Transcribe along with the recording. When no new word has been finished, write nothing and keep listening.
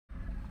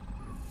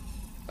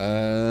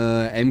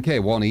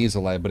MK1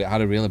 easily, but it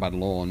had a really bad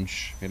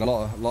launch. It had a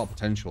lot of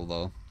potential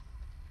though.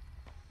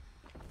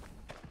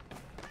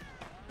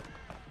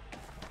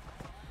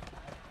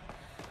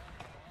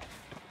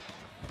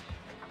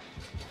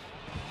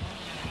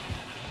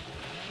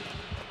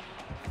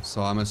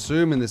 So I'm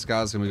assuming this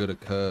guy's gonna be good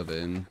at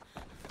curving,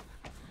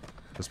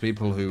 because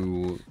people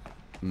who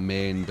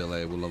main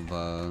Billy will have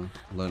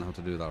learned how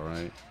to do that,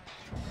 right?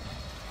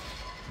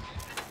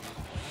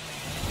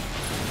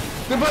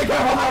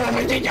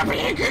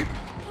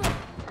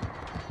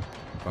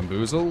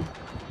 Bamboozle?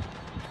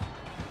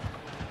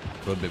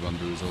 Could be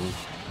bamboozle.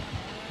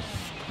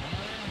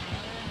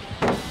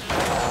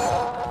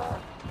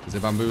 Is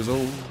it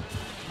bamboozle?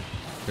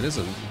 It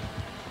isn't.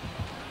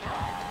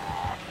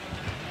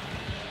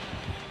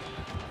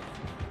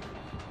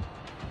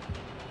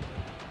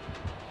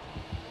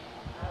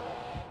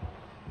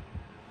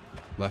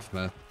 Left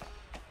me.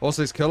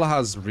 Also, this killer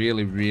has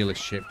really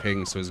shit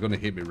ping, so he's gonna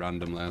hit me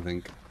randomly, I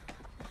think.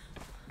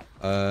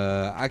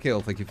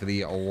 Akil, thank you for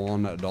the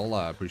 $1.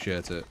 I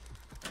appreciate it.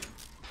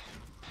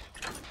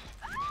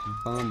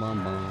 Bum,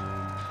 bum,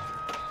 bum.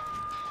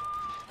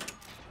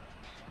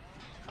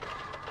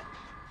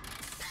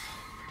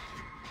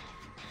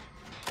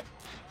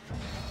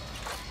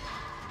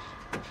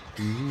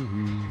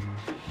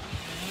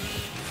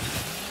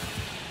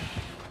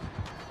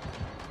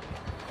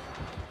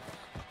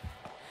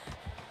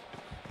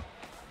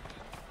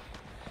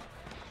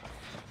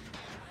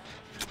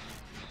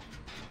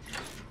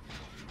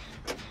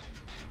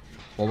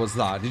 What was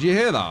that? Did you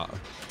hear that?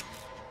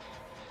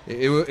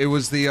 It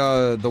was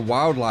the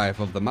wildlife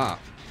of the map,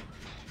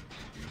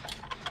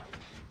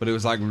 but it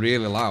was like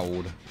really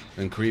loud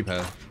and creepy.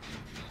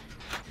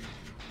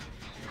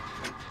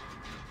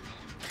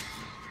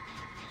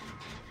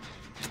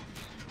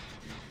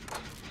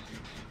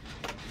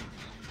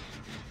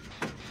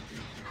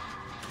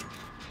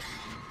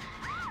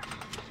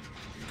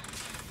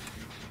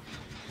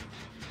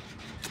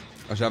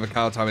 I should have a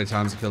count how many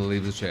times the killer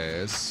leaves the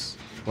chase.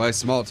 Well, it's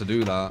smart to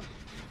do that.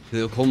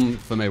 He'll come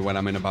for me when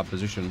I'm in a bad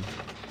position.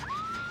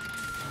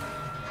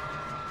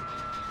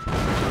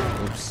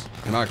 Oops.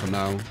 He might come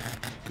now.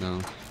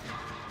 No.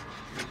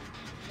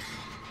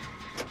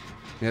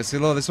 Yeah, see,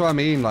 look, this is what I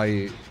mean,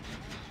 like...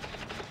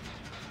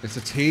 It's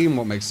a team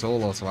what makes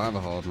solo Survivor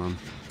hard, man.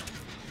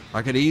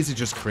 I could easily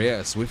just create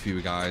a Swift for you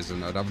guys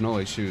and I'd have no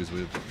issues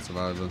with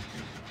Survivor.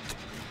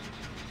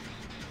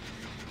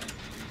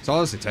 It's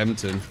honestly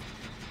tempting.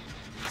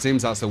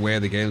 Seems that's the way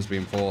the game's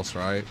being forced,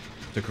 right?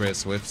 To create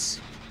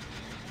Swifts.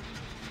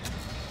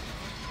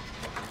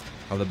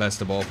 Have the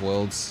best of both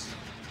worlds.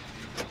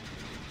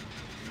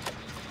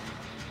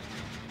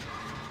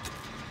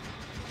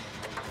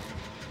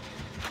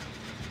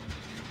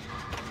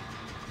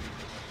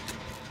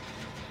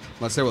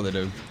 Let's see what they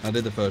do. I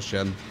did the first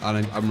gen,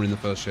 and I'm running the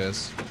first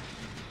chase.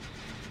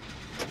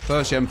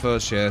 First gen,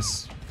 first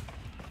chase.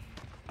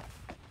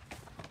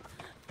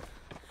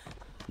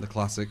 The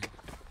classic.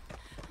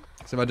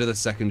 See if I do the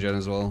second gen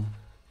as well.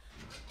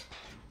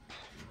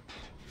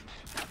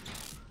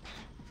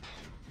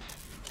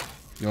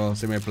 Oh,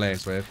 see me play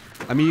Swift.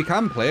 I mean, you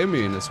can play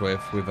me in the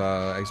Swift with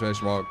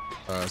exclamation mark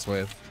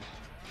Swift.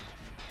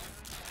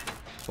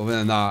 Other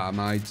than that, I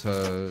might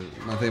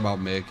think about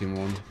making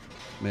one,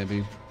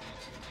 maybe,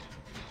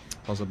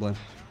 possibly.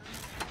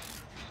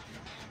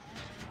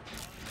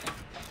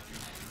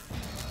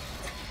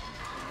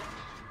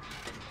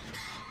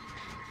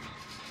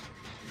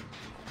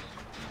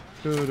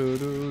 Do do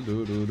do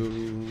do do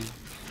do.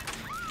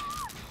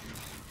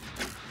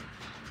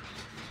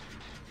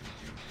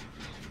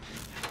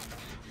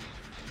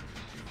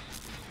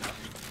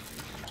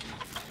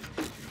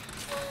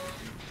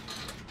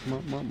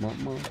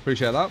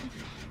 Appreciate that.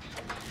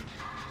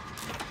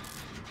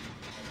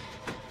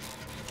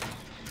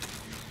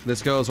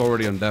 This girl's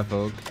already on death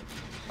hook.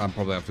 I'm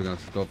probably have to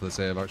go for the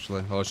save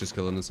actually. Oh, she's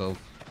killing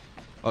herself.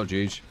 Oh,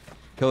 jeez.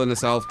 Killing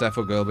herself, death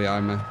hook girl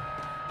behind me.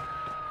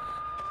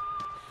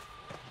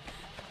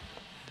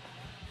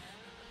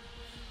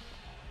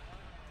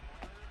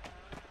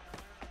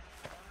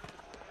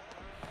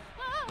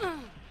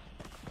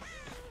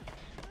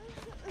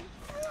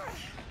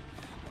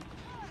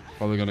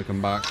 Probably gonna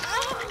come back.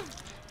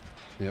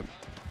 Yep,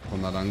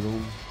 from that angle.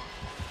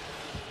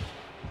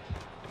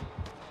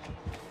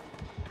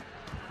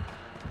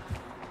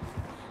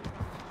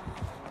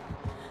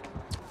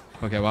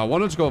 Okay, well, I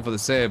wanted to go for the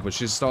save, but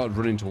she started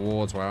running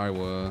towards where I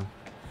were.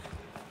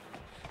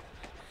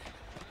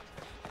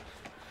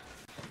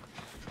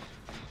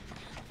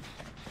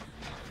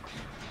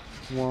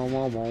 Wah,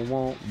 wah, wah,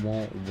 wah,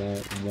 wah, wah,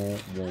 wah,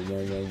 wah,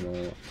 wah,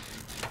 wah.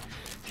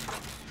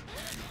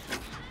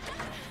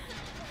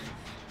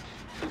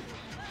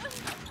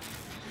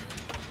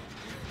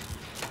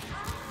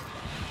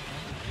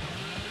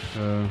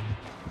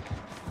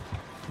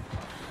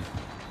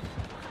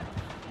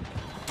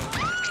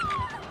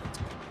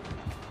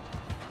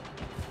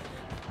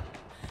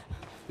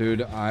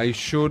 Dude, I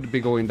should be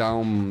going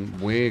down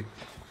way...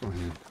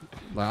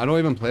 Like, I don't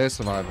even play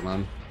Survivor,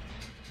 man.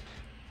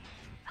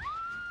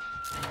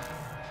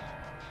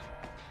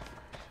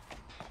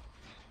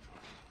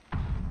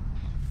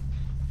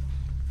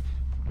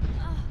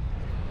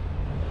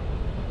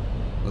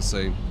 Let's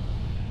see.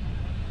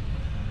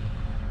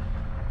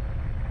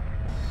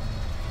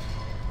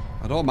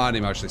 I don't mind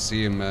him actually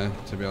seeing me,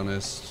 to be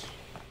honest.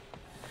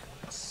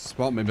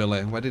 Spot me,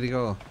 Billy. Where did he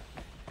go?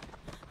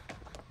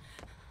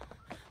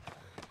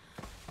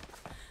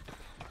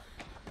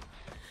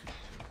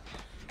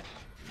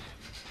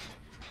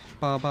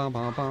 Ba ba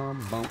ba ba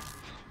bum.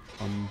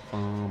 Bum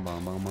bum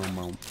bum bum bum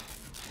bum.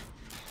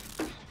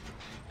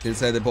 Didn't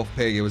say they both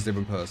pig, it was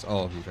different person.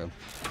 Oh, okay.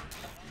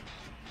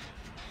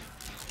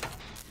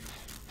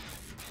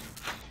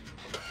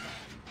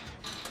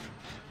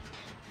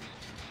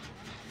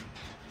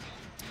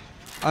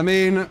 I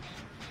mean,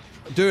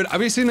 dude, have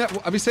you seen that?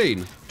 Have you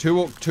seen?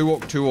 2 hook, 2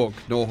 hook, 2 hook,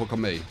 no hook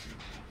on me.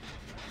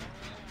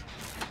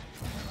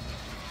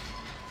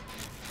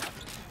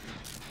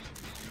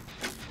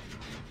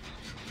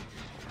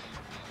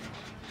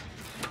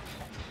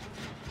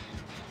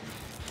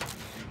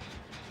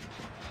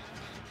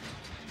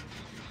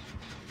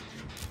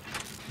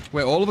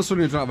 Wait, all of a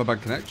sudden you don't have a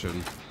bad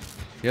connection.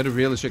 You had a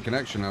really shit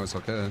connection, now it's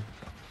okay.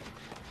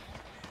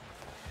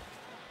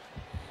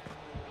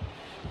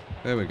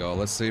 There we go,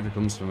 let's see if it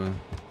comes from me.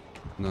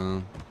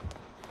 No.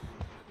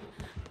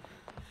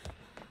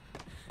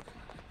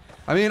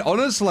 I mean,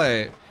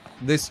 honestly,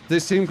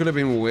 this team could have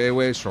been way,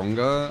 way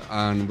stronger,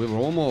 and we were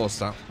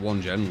almost at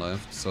 1 gen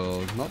left,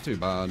 so not too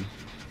bad.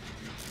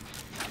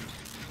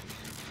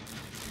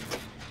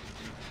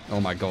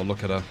 Oh my god,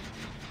 look at her.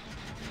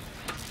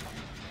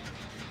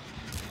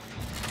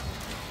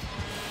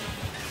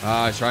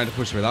 Ah, he's trying to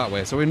push me that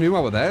way. So we knew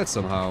I were there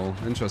somehow.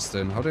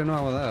 Interesting. How do you know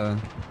I were there?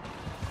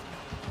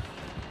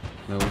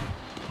 No.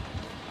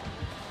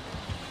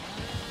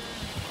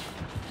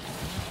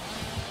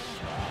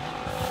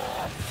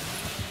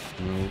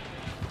 No.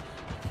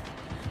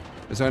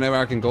 Is there anywhere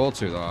I can go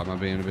to though? Am I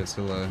being a bit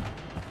silly?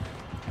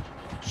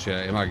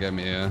 Shit, he might get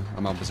me here.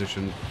 I'm out of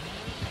position.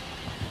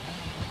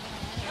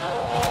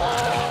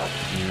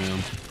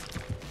 Yeah.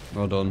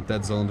 Well done.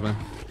 Dead zoned me.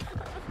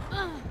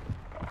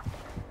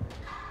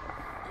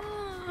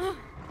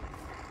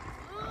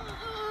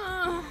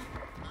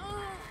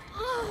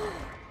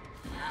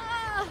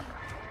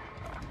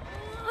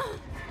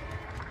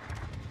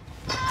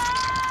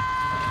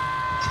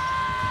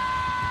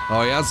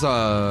 Oh, he has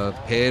a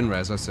pain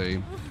res, I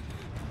see.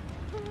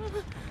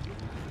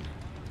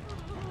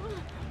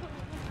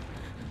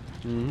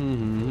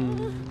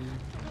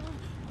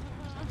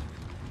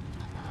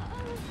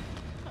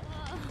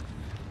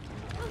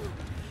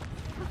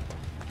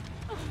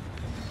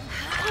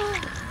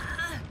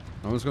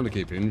 I was going to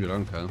keep injured, I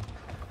don't care.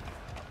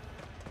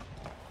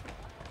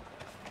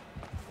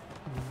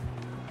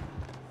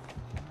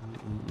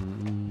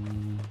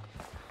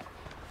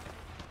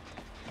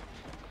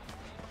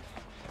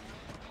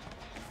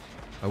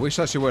 I wish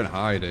that she weren't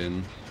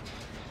hiding.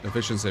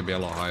 Efficiency would be a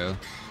lot higher.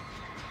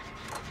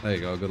 There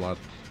you go, good lad.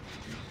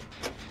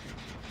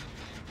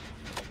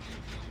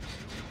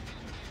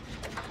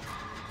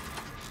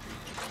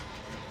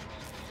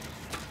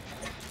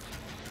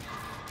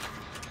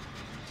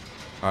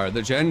 Alright,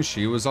 the gen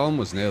she was on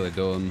was nearly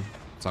done,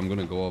 so I'm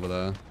gonna go over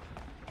there.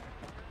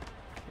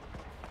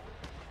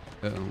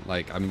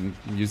 Like, I'm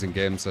using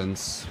game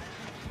sense.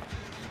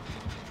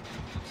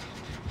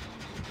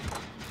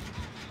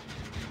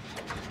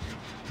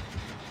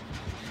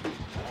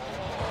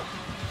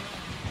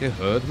 He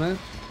heard me?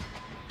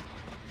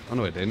 Oh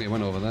no, he didn't. He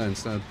went over there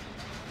instead.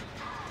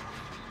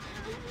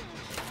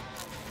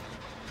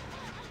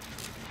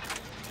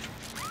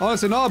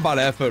 Honestly, not a bad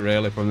effort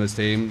really from this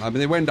team. I mean,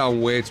 they went down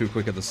way too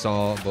quick at the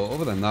start, but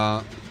other than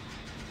that,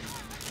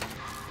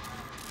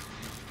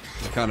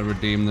 they kind of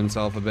redeemed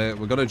themselves a bit.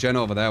 We've got a gen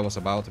over there what's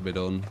about to be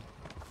done.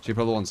 She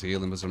probably wants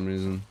healing for some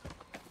reason.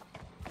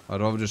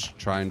 I'd rather just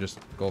try and just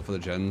go for the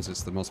gens.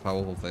 It's the most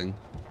powerful thing.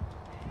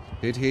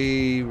 Did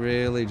he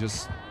really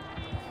just...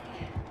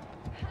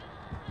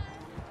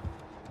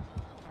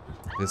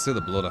 You see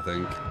the blood, I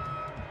think.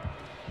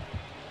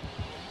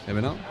 Maybe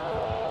not.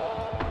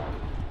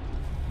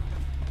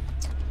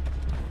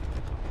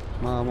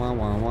 Wow,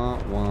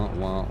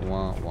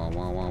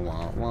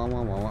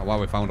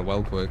 we found it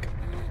well quick.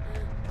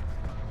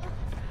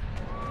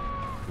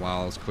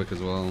 Wow, it's quick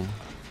as well.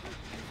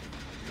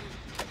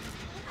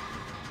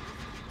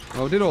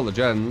 Well, we did all the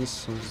gens,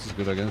 so this is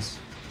good, I guess.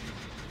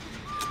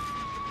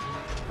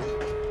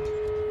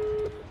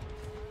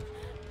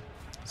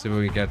 See if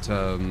we can get,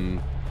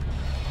 no.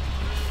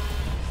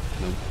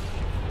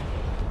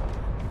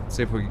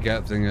 See if we can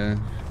get Zinger.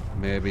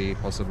 Maybe,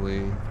 possibly.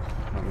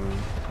 I don't know.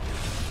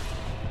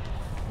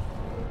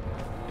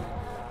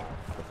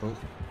 Oh.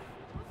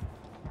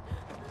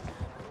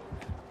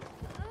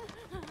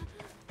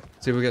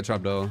 See if we get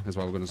trapdoor, is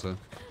what we're gonna say.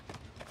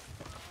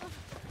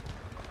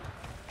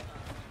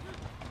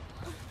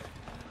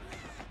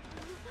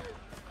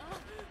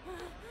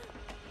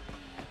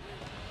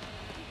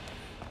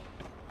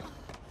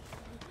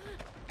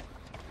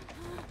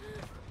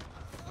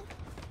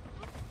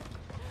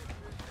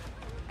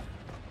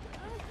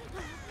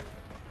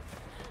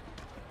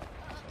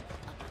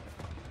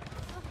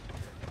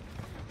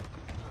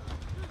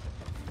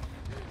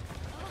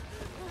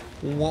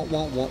 What?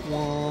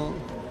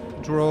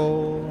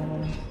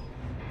 Draw.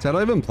 See, I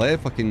don't even play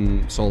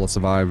fucking Solo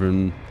Survivor,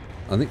 and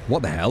I think,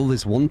 what the hell?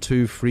 There's 1,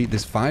 2, 3,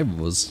 there's 5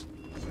 of us.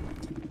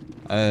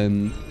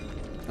 And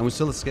we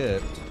still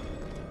escaped.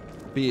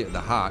 Be it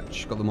the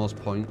hatch, got the most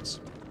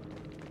points.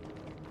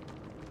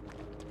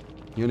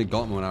 You only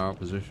got them when I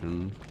was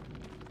outpositioned.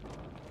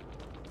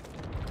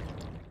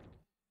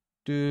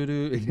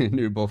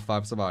 Knew both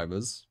 5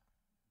 survivors.